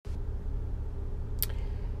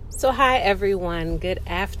So hi everyone, good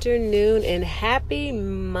afternoon and happy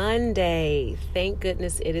Monday. Thank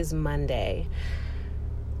goodness it is Monday.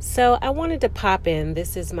 So I wanted to pop in.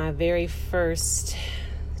 This is my very first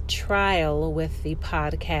trial with the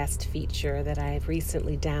podcast feature that I've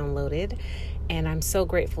recently downloaded, and I'm so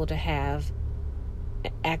grateful to have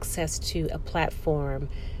access to a platform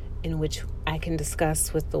in which I can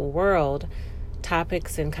discuss with the world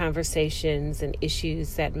topics and conversations and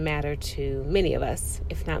issues that matter to many of us,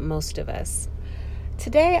 if not most of us.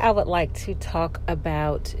 Today, I would like to talk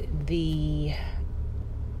about the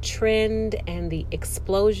trend and the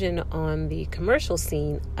explosion on the commercial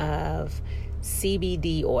scene of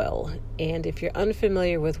CBD oil. And if you're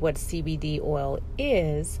unfamiliar with what CBD oil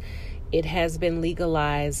is, it has been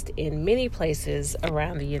legalized in many places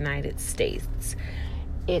around the United States.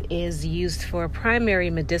 It is used for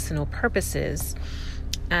primary medicinal purposes.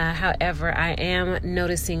 However, I am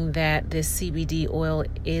noticing that this CBD oil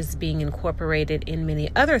is being incorporated in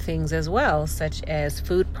many other things as well, such as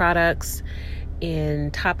food products,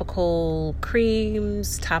 in topical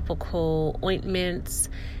creams, topical ointments.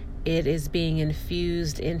 It is being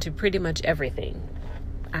infused into pretty much everything.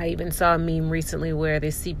 I even saw a meme recently where the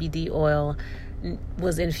CBD oil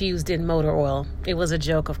was infused in motor oil. It was a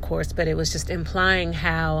joke, of course, but it was just implying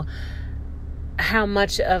how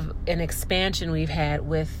much of an expansion we've had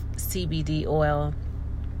with CBD oil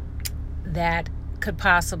that could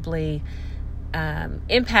possibly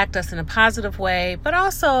impact us in a positive way, but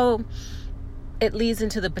also it leads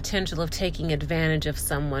into the potential of taking advantage of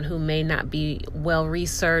someone who may not be well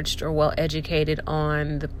researched or well educated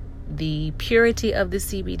on the purity of the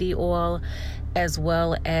CBD oil, as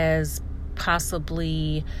well as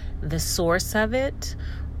possibly the source of it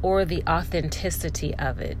or the authenticity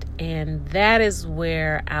of it. And that is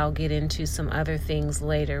where I'll get into some other things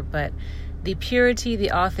later. But the purity,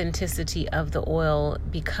 the authenticity of the oil,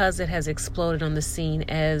 because it has exploded on the scene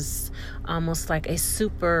as almost like a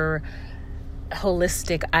super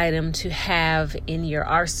holistic item to have in your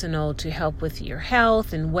arsenal to help with your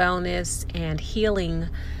health and wellness and healing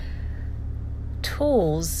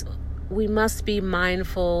tools, we must be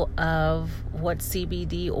mindful of what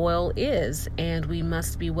CBD oil is, and we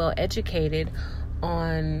must be well educated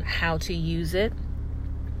on how to use it,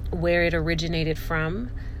 where it originated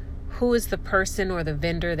from, who is the person or the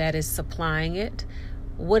vendor that is supplying it,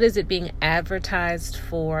 what is it being advertised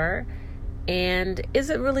for, and is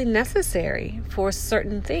it really necessary for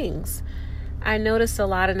certain things? I notice a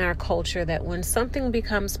lot in our culture that when something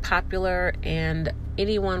becomes popular and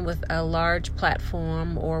anyone with a large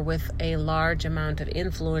platform or with a large amount of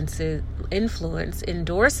influence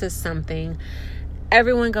endorses something,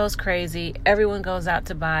 everyone goes crazy, everyone goes out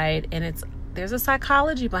to buy it, and there's a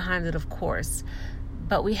psychology behind it, of course.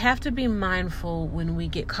 But we have to be mindful when we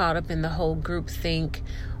get caught up in the whole group think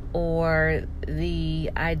or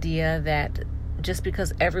the idea that just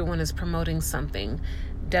because everyone is promoting something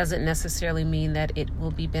doesn't necessarily mean that it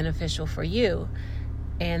will be beneficial for you.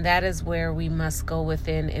 And that is where we must go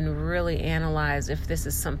within and really analyze if this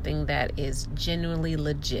is something that is genuinely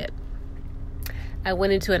legit. I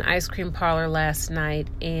went into an ice cream parlor last night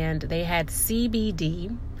and they had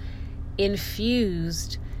CBD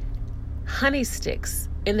infused honey sticks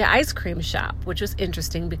in the ice cream shop, which was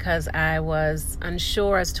interesting because I was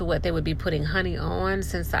unsure as to what they would be putting honey on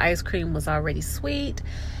since the ice cream was already sweet.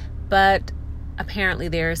 But apparently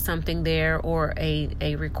there is something there, or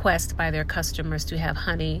a request by their customers to have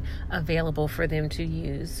honey available for them to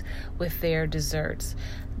use with their desserts.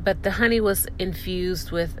 But the honey was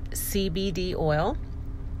infused with CBD oil.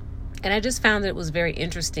 And I just found that it was very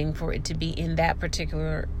interesting for it to be in that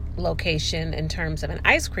particular location in terms of an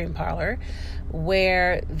ice cream parlor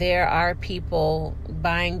where there are people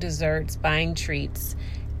buying desserts, buying treats,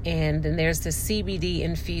 and then there's the CBD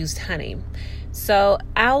infused honey. So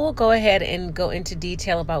I will go ahead and go into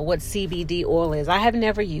detail about what CBD oil is. I have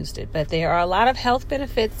never used it, but there are a lot of health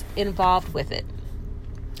benefits involved with it.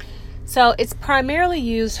 So it's primarily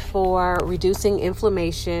used for reducing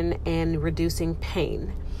inflammation and reducing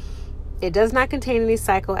pain. It does not contain any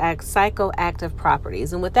psychoactive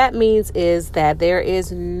properties. And what that means is that there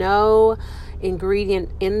is no ingredient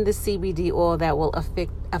in the CBD oil that will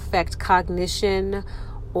affect cognition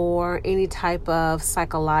or any type of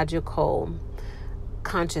psychological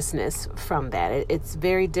consciousness from that. It's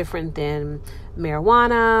very different than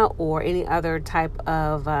marijuana or any other type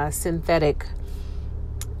of synthetic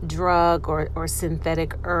drug or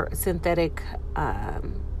synthetic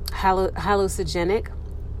hallucinogenic.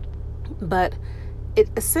 But it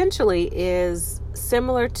essentially is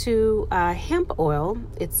similar to hemp oil.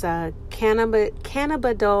 It's a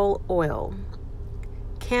cannabidiol oil.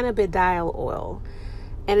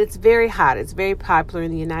 And it's very hot. It's very popular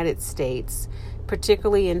in the United States,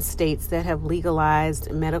 particularly in states that have legalized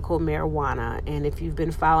medical marijuana. And if you've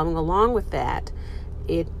been following along with that,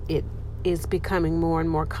 it is becoming more and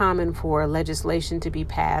more common for legislation to be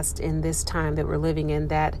passed in this time that we're living in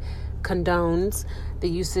that condones the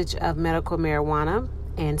usage of medical marijuana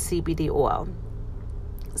and CBD oil.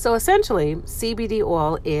 So essentially, CBD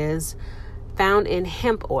oil is found in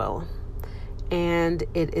hemp oil, and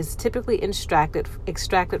it is typically extracted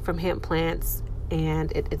from hemp plants, and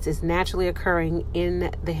it is naturally occurring in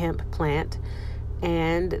the hemp plant.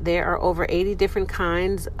 And there are over 80 different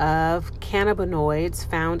kinds of cannabinoids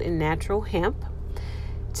found in natural hemp.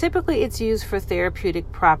 Typically, it's used for therapeutic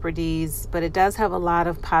properties, but it does have a lot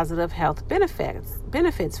of positive health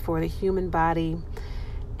benefits for the human body.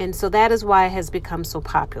 And so that is why it has become so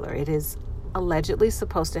popular. It is allegedly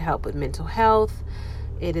supposed to help with mental health.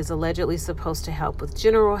 It is allegedly supposed to help with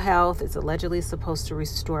general health. It's allegedly supposed to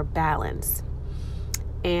restore balance.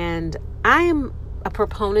 And I am a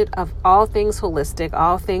proponent of all things holistic,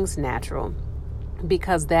 all things natural,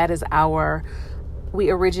 because that is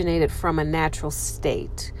we originated from a natural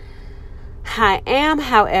state. I am,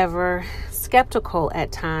 however, skeptical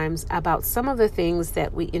at times about some of the things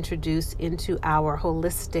that we introduce into our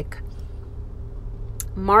holistic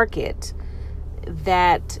market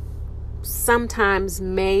that sometimes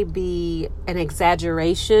may be an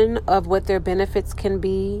exaggeration of what their benefits can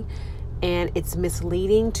be. And it's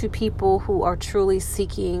misleading to people who are truly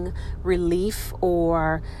seeking relief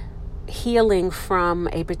or healing from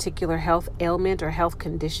a particular health ailment or health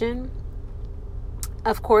condition.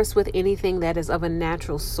 Of course, with anything that is of a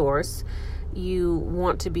natural source, you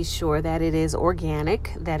want to be sure that it is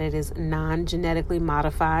organic, that it is non-genetically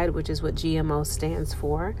modified, which is what GMO stands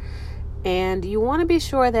for. And you want to be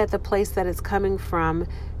sure that the place that it's coming from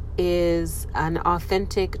is an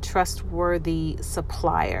authentic, trustworthy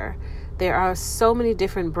supplier. There are so many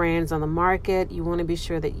different brands on the market. You want to be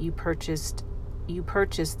sure that you purchased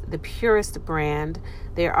the purest brand.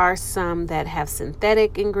 There are some that have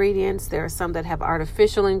synthetic ingredients. There are some that have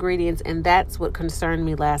artificial ingredients. And that's what concerned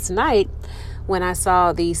me last night when I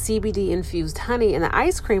saw the CBD infused honey in the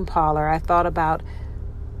ice cream parlor. I thought about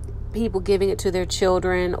people giving it to their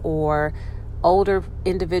children or older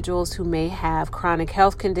individuals who may have chronic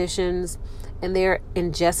health conditions, and they're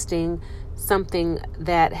ingesting something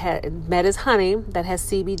that is honey that has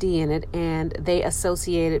CBD in it, and they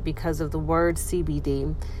associate it because of the word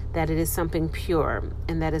CBD, that it is something pure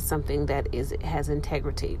and that is something that has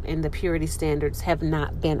integrity, and the purity standards have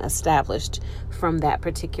not been established from that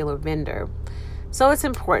particular vendor. So it's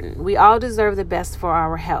important. We all deserve the best for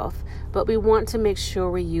our health, but we want to make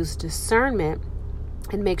sure we use discernment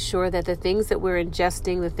and make sure that the things that we're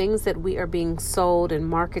ingesting, the things that we are being sold and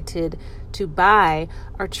marketed to buy,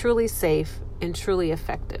 are truly safe and truly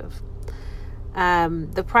effective.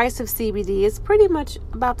 The price of CBD is pretty much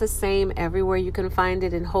about the same everywhere. You can find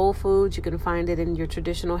it in Whole Foods. You can find it in your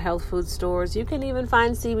traditional health food stores. You can even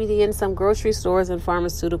find CBD in some grocery stores and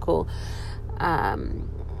pharmaceutical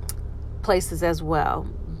places as well.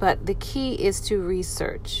 But the key is to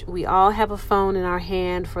research. We all have a phone in our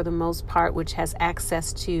hand for the most part, which has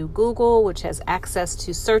access to Google, which has access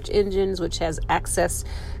to search engines, which has access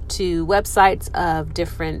to websites of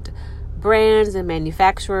different brands and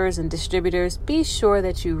manufacturers and distributors. Be sure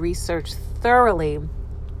that you research thoroughly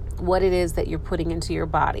what it is that you're putting into your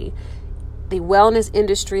body. The wellness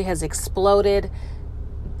industry has exploded.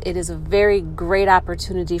 It is a very great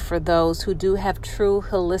opportunity for those who do have true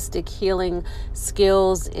holistic healing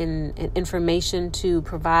skills and information to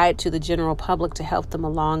provide to the general public to help them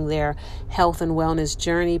along their health and wellness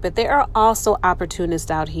journey. But there are also opportunists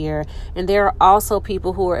out here, and there are also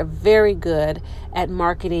people who are very good at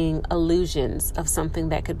marketing illusions of something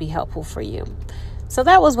that could be helpful for you. So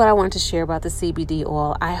that was what I wanted to share about the CBD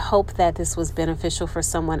oil. I hope that this was beneficial for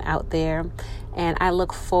someone out there, and I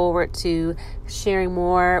look forward to sharing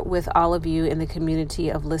more with all of you in the community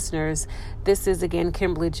of listeners. This is again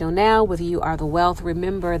Kimberly Jonell with You Are the Wealth.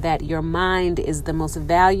 Remember that your mind is the most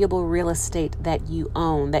valuable real estate that you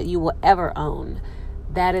own, that you will ever own.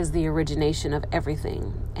 That is the origination of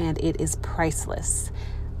everything, and it is priceless.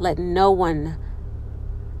 Let no one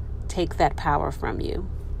take that power from you.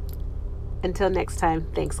 Until next time,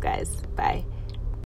 thanks guys. Bye.